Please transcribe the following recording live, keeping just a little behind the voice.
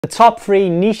The top 3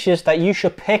 niches that you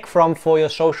should pick from for your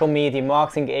social media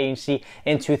marketing agency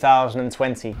in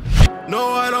 2020. No,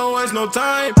 I don't waste no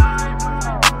time.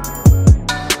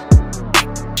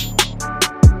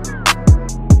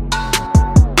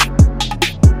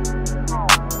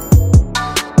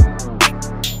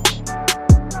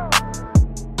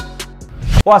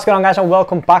 What's going on, guys, and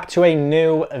welcome back to a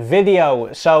new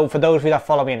video. So for those of you that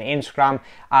follow me on Instagram,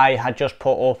 I had just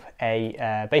put up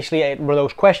a basically one of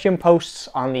those question posts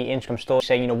on the Instagram story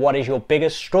saying, what is your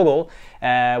biggest struggle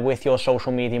with your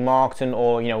social media marketing,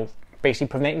 or basically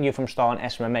preventing you from starting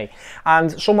SMMA.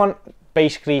 And someone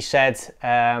basically said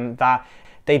that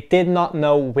they did not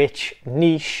know which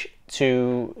niche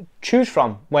to choose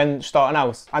from when starting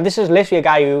out. And this is literally a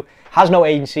guy who has no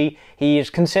agency. He is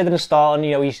considering starting,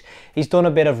 he's done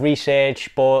a bit of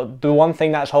research, but the one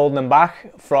thing that's holding him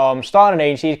back from starting an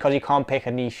agency is because he can't pick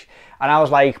a niche. And I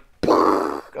was like,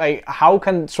 how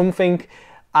can something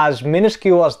as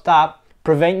minuscule as that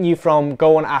prevent you from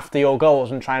going after your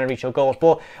goals and trying to reach your goals?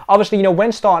 But obviously,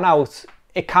 when starting out,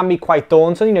 it can be quite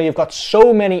daunting. You've got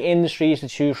so many industries to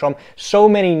choose from, so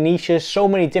many niches, so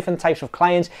many different types of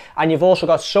clients, and you've also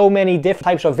got so many different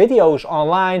types of videos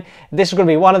online. This is going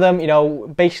to be one of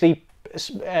them, basically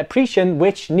preaching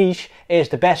which niche is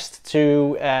the best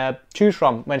to choose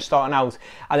from when starting out.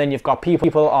 And then you've got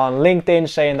people on LinkedIn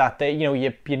saying that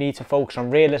you need to focus on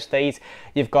real estate.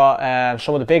 You've got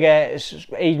some of the bigger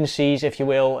agencies, if you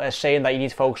will, saying that you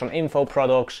need to focus on info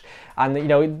products.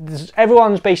 And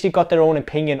everyone's basically got their own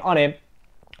opinion on it,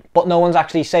 but no one's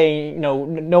actually saying,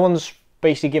 no one's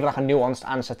basically giving like a nuanced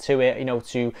answer to it,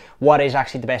 to what is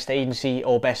actually the best agency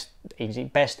or best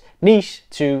niche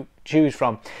to choose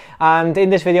from. And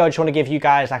in this video, I just want to give you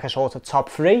guys like a sort of top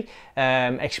 3,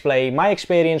 explain my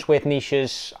experience with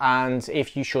niches and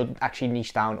if you should actually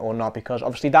niche down or not, because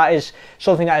obviously that is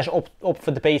something that is up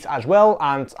for debate as well.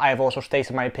 And I have also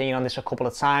stated my opinion on this a couple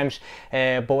of times,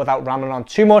 but without rambling on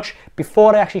too much,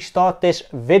 before I actually start this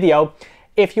video,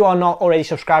 if you are not already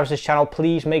subscribed to this channel,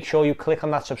 please make sure you click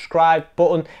on that subscribe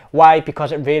button. Why?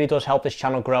 Because it really does help this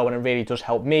channel grow, and it really does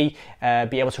help me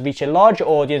be able to reach a larger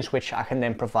audience, which I can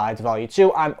then provide value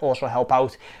to, and also help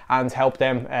out and help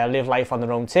them live life on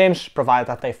their own terms, provided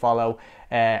that they follow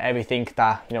everything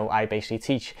that I basically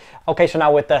teach. Okay, so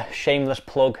now with the shameless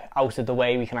plug out of the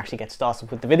way, we can actually get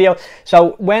started with the video.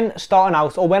 So when starting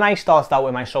out, or when I started out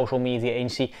with my social media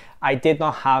agency, I did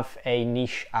not have a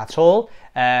niche at all.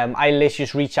 I literally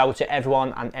just reached out to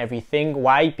everyone and everything.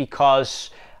 Why? Because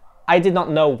I did not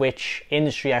know which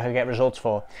industry I could get results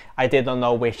for. I did not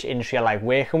know which industry I like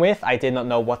working with. I did not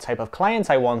know what type of clients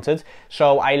I wanted.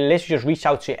 So I literally just reached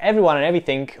out to everyone and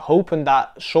everything, hoping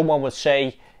that someone would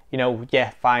say,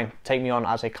 yeah, fine, take me on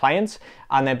as a client.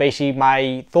 And then basically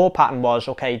my thought pattern was,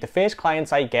 okay, the first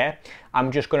clients I get,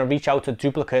 I'm just going to reach out to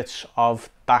duplicates of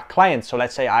that client. So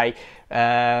let's say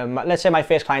let's say my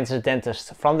first client is a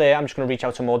dentist. From there, I'm just going to reach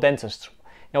out to more dentists.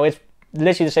 It's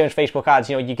literally the same as Facebook ads.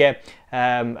 You get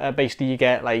basically you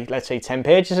get like, let's say 10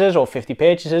 purchases or 50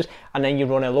 purchases, and then you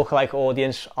run a lookalike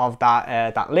audience of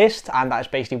that list. And that's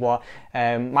basically what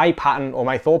my pattern or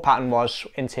my thought pattern was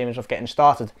in terms of getting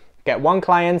started. Get one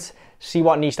client, see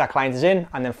what niche that client is in,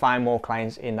 and then find more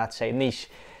clients in that same niche.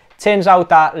 Turns out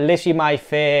that literally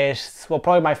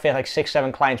probably my first like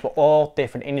 6-7 clients were all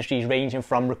different industries, ranging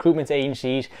from recruitment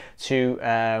agencies to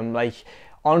like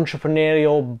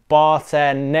entrepreneurial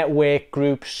barter network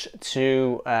groups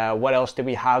to what else did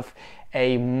we have?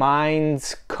 A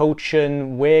mind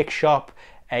coaching workshop,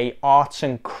 a arts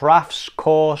and crafts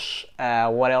course.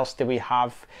 What else did we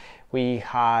have? We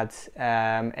had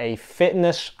a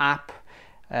fitness app.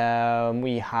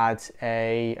 We had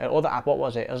another app. What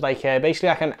was it? It was like basically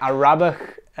like an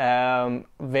Arabic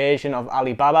version of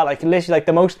Alibaba. Like literally like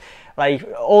the most, like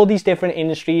all these different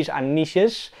industries and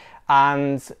niches.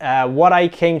 And what I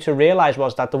came to realize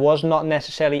was that there was not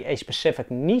necessarily a specific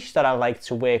niche that I liked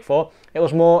to work for. It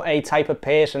was more a type of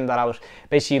person that I was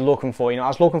basically looking for. I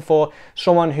was looking for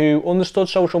someone who understood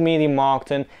social media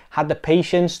marketing, had the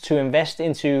patience to invest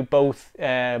into both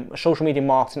social media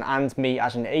marketing and me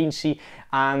as an agency,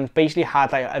 and basically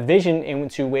had like a vision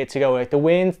into where to go. Like, they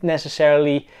weren't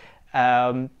necessarily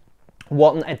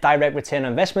wanting a direct return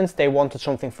on investment. They wanted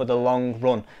something for the long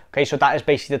run. Okay, so that is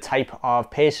basically the type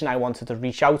of person I wanted to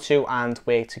reach out to and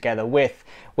work together with.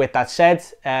 With that said,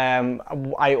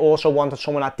 I also wanted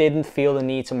someone that didn't feel the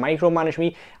need to micromanage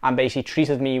me and basically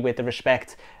treated me with the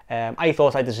respect I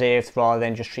thought I deserved, rather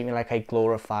than just treat me like a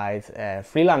glorified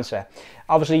freelancer.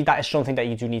 Obviously, that is something that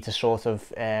you do need to sort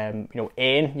of earn.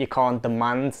 You can't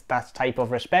demand that type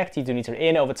of respect. You do need to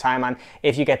earn it over time, and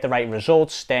if you get the right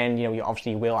results, then you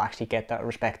obviously will actually get that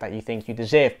respect that you think you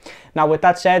deserve. Now, with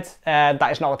that said,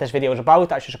 that is not what this video is about.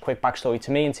 That's just a quick backstory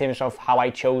to me in terms of how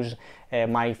I chose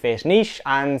my first niche,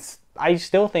 and I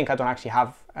still think I don't actually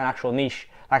have an actual niche.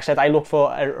 Like I said, I look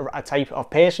for a type of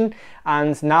person,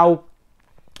 and now,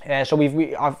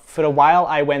 so for a while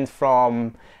I went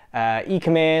from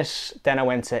e-commerce, then I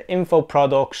went to info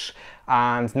products,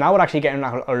 and now we're actually getting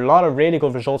a lot of really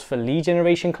good results for lead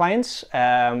generation clients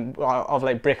of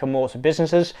like brick and mortar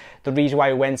businesses. The reason why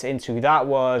I went into that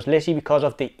was literally because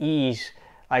of the ease,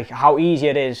 like how easy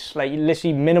it is, like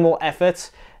literally minimal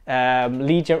effort.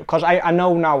 Because I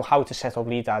know now how to set up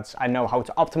lead ads, I know how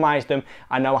to optimize them,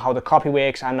 I know how the copy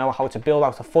works, I know how to build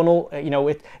out a funnel.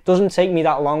 It doesn't take me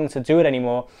that long to do it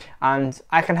anymore, and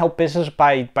I can help business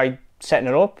by setting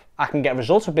it up. I can get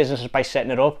results for businesses by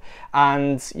setting it up,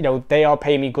 and they are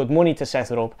paying me good money to set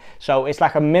it up. So it's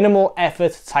like a minimal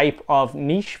effort type of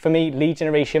niche for me, lead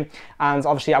generation. And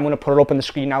obviously I'm going to put it up on the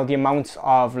screen now, the amount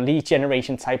of lead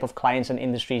generation type of clients and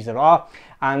industries there are.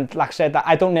 And like I said, that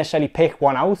I don't necessarily pick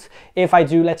one out. If I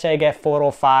do, let's say I get 4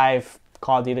 or 5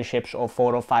 car dealerships or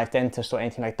 4 or 5 dentists or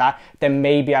anything like that, then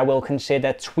maybe I will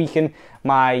consider tweaking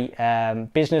my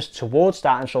business towards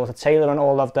that and sort of tailoring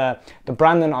all of the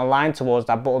branding online towards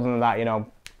that. But other than that,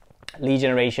 lead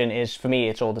generation is, for me,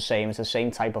 it's all the same. It's the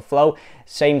same type of flow,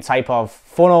 same type of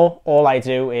funnel. All I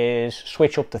do is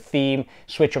switch up the theme,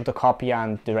 switch up the copy,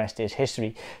 and the rest is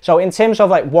history. So in terms of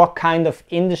like what kind of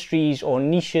industries or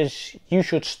niches you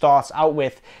should start out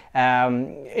with,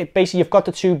 basically you've got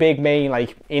the 2 big main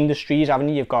like industries, haven't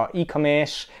you? You've got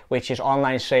e-commerce, which is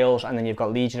online sales, and then you've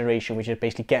got lead generation, which is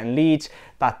basically getting leads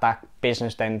that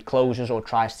business then closes or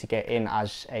tries to get in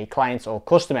as a client or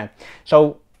customer.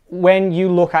 So when you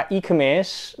look at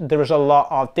e-commerce, there is a lot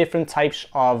of different types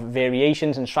of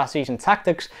variations and strategies and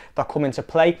tactics that come into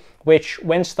play, which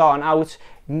when starting out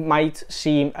might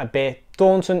seem a bit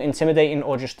daunting, intimidating,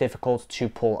 or just difficult to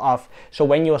pull off. So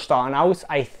when you're starting out,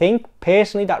 I think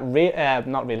personally that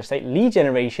lead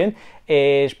generation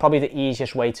is probably the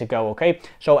easiest way to go. Okay,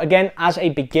 so again, as a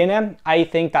beginner, I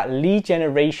think that lead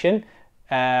generation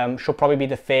should probably be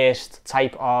the first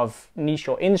type of niche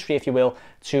or industry, if you will,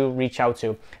 to reach out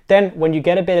to. Then when you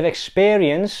get a bit of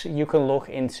experience, you can look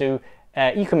into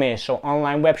e-commerce, so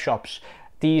online web shops.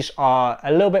 These are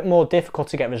a little bit more difficult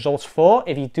to get results for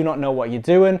if you do not know what you're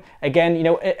doing. Again,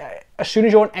 as soon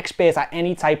as you're an expert at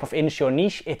any type of industry or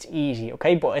niche, it's easy,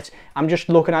 okay? But I'm just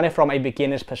looking at it from a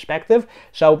beginner's perspective.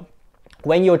 So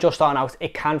when you're just starting out,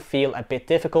 it can feel a bit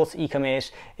difficult,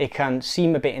 e-commerce. It can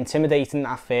seem a bit intimidating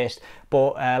at first,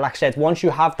 but like I said, once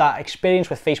you have that experience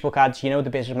with Facebook ads, the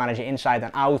business manager inside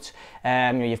and out,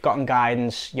 you've gotten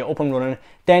guidance, you're up and running,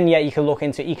 then yeah, you can look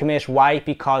into e-commerce. Why?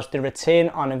 Because the return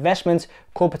on investment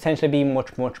could potentially be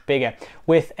much, much bigger.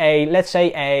 With let's say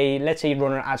you're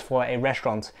running ads for a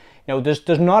restaurant.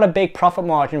 There's not a big profit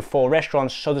margin for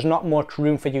restaurants, so there's not much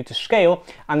room for you to scale,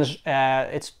 and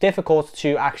it's difficult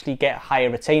to actually get higher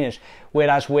retainers.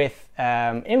 Whereas with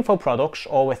info products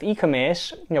or with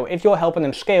e-commerce, if you're helping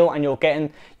them scale and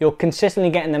you're consistently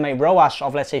getting them a ROAS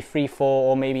of, let's say, 3, 4,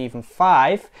 or maybe even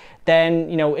 5, then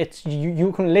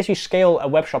you can literally scale a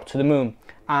web shop to the moon,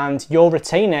 and your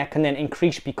retainer can then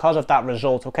increase because of that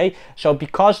result. Okay, so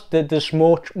because there's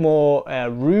much more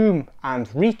room and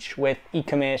reach with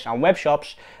e-commerce and web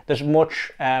shops, there's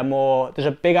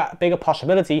a bigger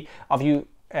possibility of you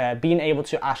being able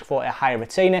to ask for a higher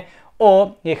retainer,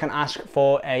 or you can ask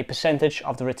for a percentage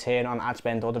of the return on ad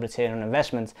spend or the return on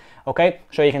investment. Okay,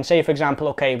 so you can say, for example,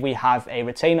 okay, we have a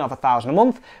retainer of 1,000 a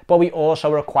month, but we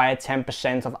also require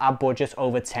 10% of our budget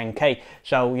over 10k.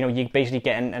 So you're basically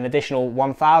getting an additional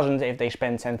 1,000 if they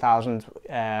spend 10,000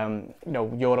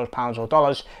 euros, pounds, or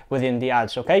dollars within the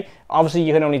ads. Okay, obviously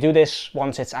you can only do this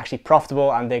once it's actually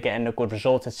profitable and they're getting a good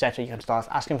result, etc. You can start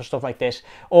asking for stuff like this.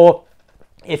 Or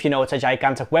if it's a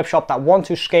gigantic web shop that want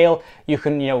to scale, you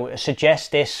can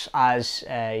suggest this as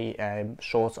a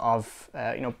sort of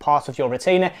part of your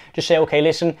retainer. Just say, okay,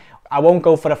 listen, I won't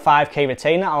go for the 5k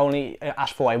retainer, I only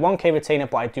ask for a 1k retainer,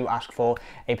 but I do ask for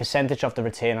a percentage of the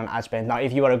return on ad spend. Now,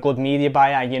 if you are a good media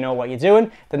buyer and you know what you're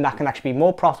doing, then that can actually be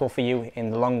more profitable for you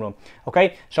in the long run.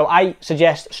 Okay, so I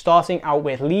suggest starting out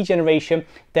with lead generation,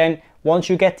 then once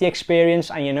you get the experience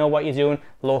and you know what you're doing,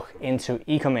 look into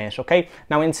e-commerce. Okay,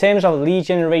 now in terms of lead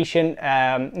generation,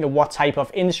 you know, what type of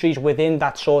industries within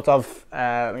that sort of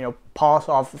you know, part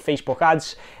of Facebook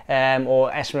ads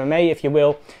or SMMA, if you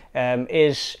will,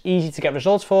 is easy to get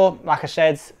results for. Like I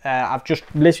said, I've just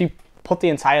literally put the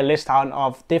entire list out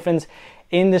of different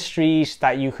industries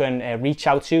that you can reach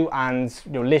out to and,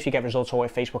 you know, literally get results for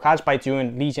with Facebook ads by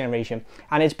doing lead generation.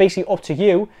 And it's basically up to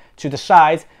you to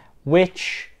decide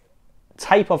which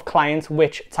type of client,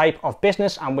 which type of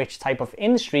business, and which type of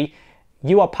industry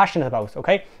you are passionate about.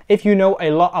 Okay, if you know a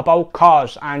lot about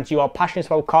cars and you are passionate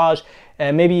about cars,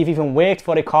 maybe you've even worked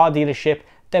for a car dealership,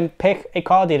 then pick a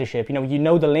car dealership. You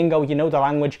know the lingo, you know the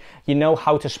language, you know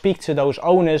how to speak to those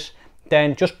owners,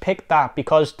 then just pick that,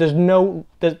 because there's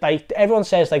like everyone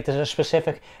says, like there's a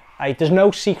specific, like there's no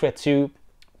secret to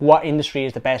what industry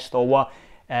is the best or what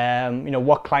you know,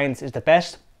 what client is the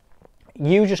best.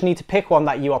 You just need to pick one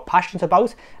that you are passionate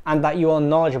about and that you are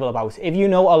knowledgeable about. If you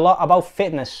know a lot about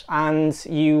fitness and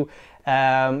you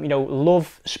you know,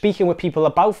 love speaking with people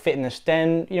about fitness,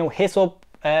 then, you know, hit up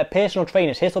personal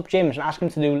trainers, hit up gyms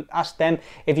and ask them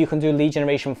if you can do lead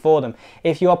generation for them.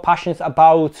 If you are passionate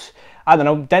about, I don't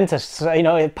know, dentists, you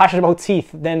know, passionate about teeth,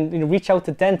 then, you know, reach out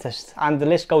to dentists, and the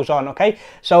list goes on. Okay,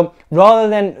 so rather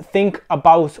than think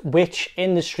about which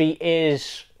industry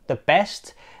is the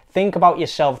best, think about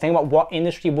yourself. Think about what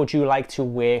industry would you like to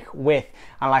work with.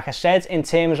 And like I said, in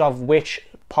terms of which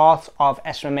part of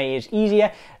SMMA is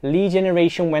easier, lead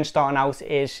generation when starting out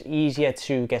is easier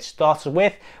to get started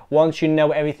with. Once you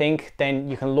know everything, then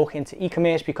you can look into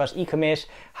e-commerce, because e-commerce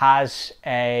has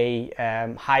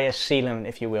a higher ceiling,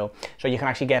 if you will. So you can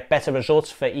actually get better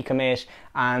results for e-commerce,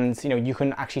 and, you know, you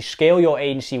can actually scale your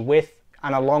agency with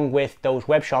and along with those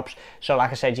web shops. So like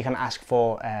I said, you can ask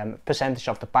for percentage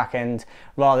of the back end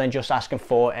rather than just asking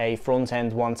for a front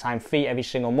end one-time fee every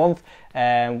single month,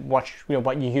 what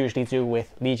you usually do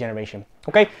with lead generation.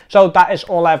 Okay, so that is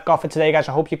all I've got for today, guys.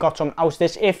 I hope you got some out of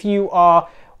this. If you are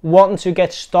wanting to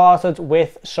get started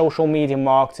with social media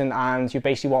marketing and you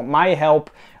basically want my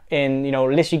help in, you know,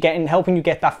 literally helping you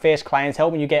get that first client,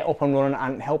 helping you get up and running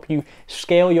and help you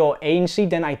scale your agency,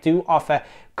 then I do offer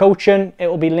coaching. It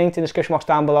will be linked in the description box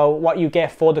down below. What you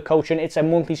get for the coaching, it's a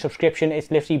monthly subscription.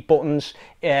 It's literally buttons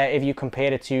if you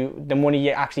compare it to the money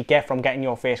you actually get from getting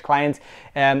your first client.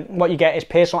 What you get is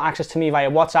personal access to me via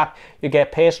WhatsApp. You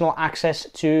get personal access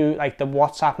to like the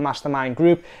WhatsApp mastermind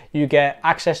group. You get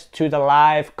access to the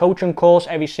live coaching course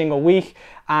every single week,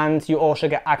 and you also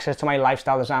get access to my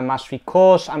lifestyle design mastery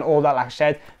course, and all that, like I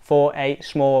said, for a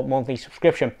small monthly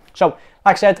subscription. So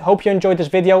like I said, hope you enjoyed this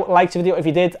video. Like the video if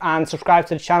you did, and subscribe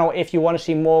to the channel if you want to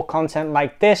see more content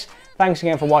like this. Thanks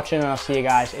again for watching, and I'll see you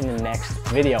guys in the next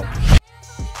video.